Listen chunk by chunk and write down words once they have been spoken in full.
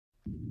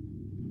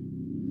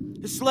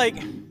It's like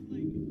that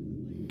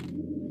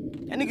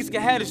niggas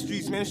can have the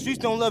streets, man. The streets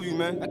don't love you,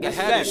 man. I can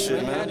have this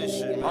shit, man.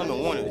 I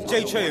don't want it.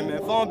 Jay Trey, man.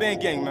 Farm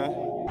Band Gang, man.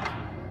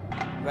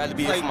 Rather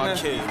be for my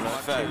kids,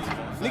 man. Facts.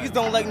 Niggas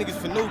don't like niggas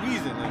for no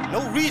reason, man.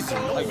 No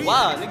reason. Like,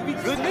 why? Nigga, be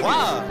good niggas.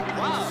 Why?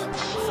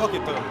 Fuck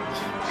it, though.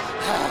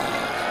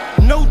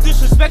 No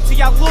disrespect to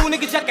y'all little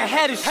niggas, y'all can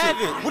have this shit.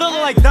 What I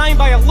look like dying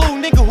by a little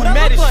nigga who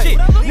mad as shit.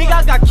 Nigga,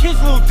 I got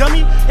kids, little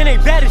dummy, and they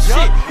bad as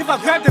shit. If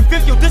I grab the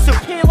fifth, you'll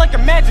disappear like a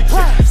magic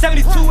trick.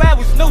 72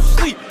 hours, no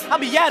sleep, I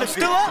be out of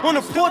it. On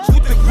the porch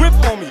with the grip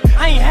on me,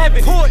 I ain't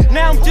having it.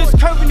 Now I'm just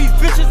curving these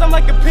bitches, I'm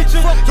like a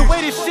pitcher. The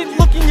way this shit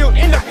looking, you'll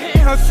end up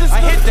hitting her sister.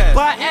 I hit that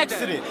by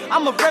accident.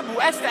 I'm a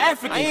rebel, ask the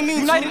African.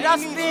 United, I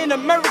stand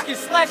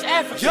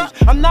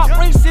American/African. I'm not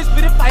racist,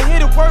 but if I hear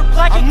the word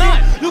black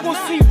again, you gon'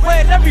 see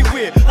red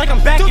everywhere. Like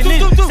I'm backing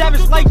in,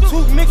 Savage like 2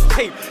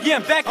 mixtape. Yeah,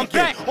 I'm back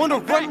again. On the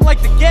run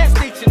like the gas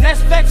station,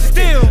 that's facts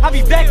still. I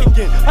be back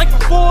again, like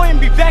before and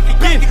be back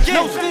again.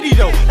 No city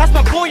though, that's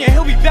my boy and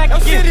he'll be back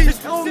again.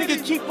 This little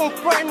nigga keep on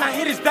frontin', I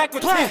hit his back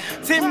with 10.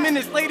 10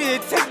 minutes later,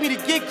 it take me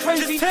to get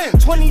crazy.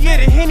 20 year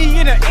the Henny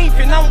in an eighth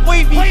and I'm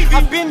wavy.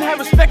 I been had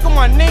respect on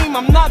my name,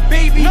 I'm not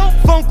baby.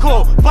 Phone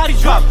call, body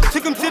drop,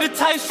 took him to the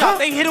tire shop.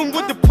 They hit him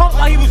with the pump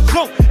while he was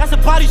drunk, that's a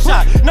body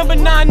shot. Number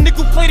 9,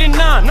 nickel plated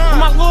 9. When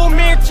my little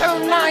man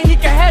turned 9, he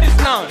can have his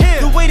 9.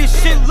 The way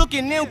this shit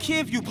looking, they don't care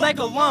if you black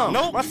or lime.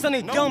 My son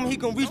ain't dumb, he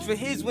gon' reach for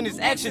his when it's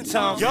action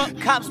time.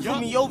 Cops pull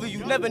me over,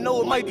 you never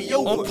know it might be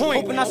over.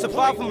 Hoping I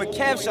survive from a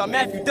cab shot,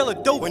 Matthew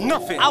Delladope with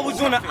nothing. I was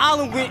on an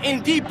island with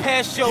ND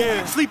past show.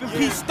 Sleeping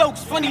Pete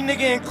Stokes, funny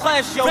nigga in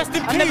class, yo. I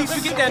never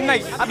forget that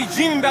night, I be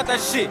dreaming about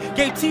that shit.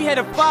 Gay T had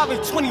a 5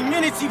 in 20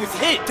 minutes, he was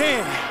hit.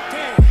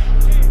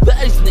 But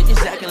these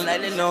niggas acting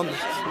like they know me.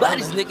 But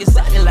these niggas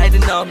acting like they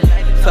know me.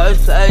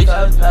 First place,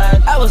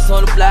 I was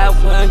on the block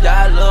when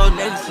y'all little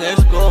niggas in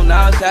school.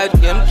 Now I'm tired to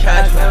give them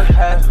cash.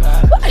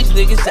 But these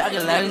niggas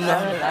acting like they know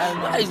me.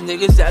 But these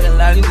niggas acting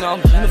like they know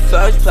me. In the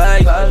first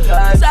place,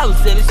 cause I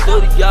was in the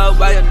studio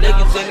while your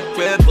niggas in the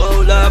crib.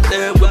 Pulled up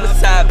there with my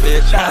side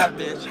bitch.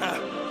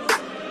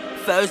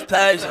 First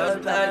place,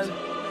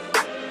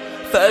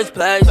 first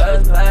place,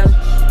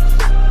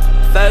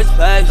 first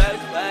place.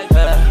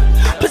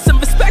 Put some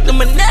respect on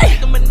my name.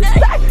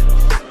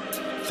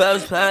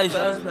 First place,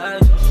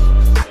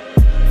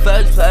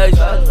 first place,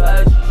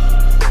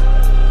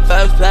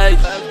 first place.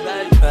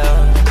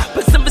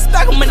 Put some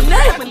respect on my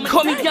name.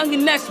 Call me Young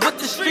and that's what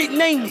the street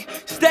named me.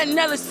 Staten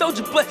Island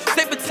soldier, but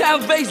Saber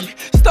Town raised me.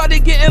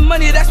 Started getting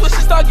money, that's when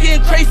she started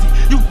getting crazy.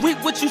 You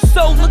reap what you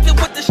sow, look at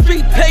what the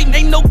street paid.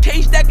 Ain't no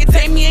cage that can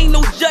tame me, ain't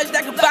no judge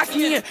that can box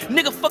me in.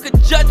 Nigga, fuck a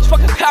judge,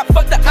 fuck a cop,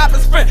 fuck the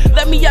opposite friend.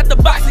 Let me out the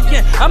box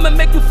again. I'ma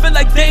make you feel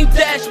like Dame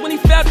Dash when he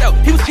found out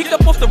he was kicked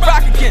up off the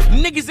rock again.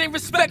 Niggas ain't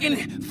respecting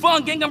it,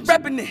 Farm Gang, I'm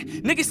repping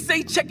it. Niggas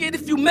say check it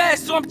if you mad,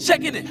 so I'm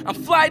checking it. I'm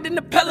flying in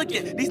the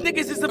Pelican, these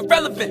niggas is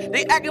irrelevant.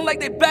 They acting like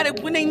they bad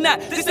at when they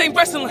not, this ain't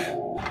wrestling.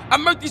 I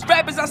murk these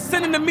rappers, I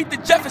send them to meet the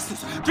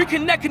Jeffersons. 3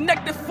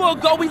 connected, 4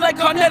 go, we like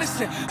Con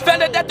Edison.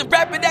 Found out that the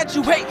rapper that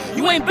you hate,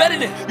 you ain't better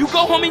than. You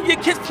go home and your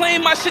kids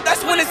playing my shit,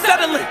 that's when it's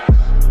settling.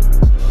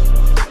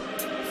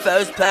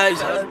 First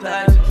place,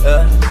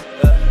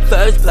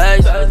 first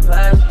place,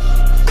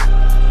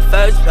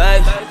 first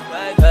place.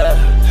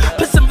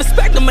 Put some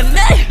respect on my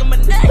name.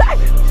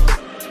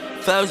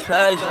 First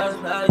place,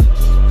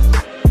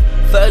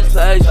 first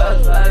place,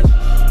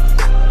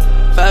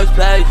 first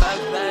place.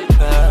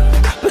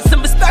 Put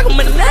some respect on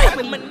my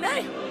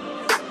name.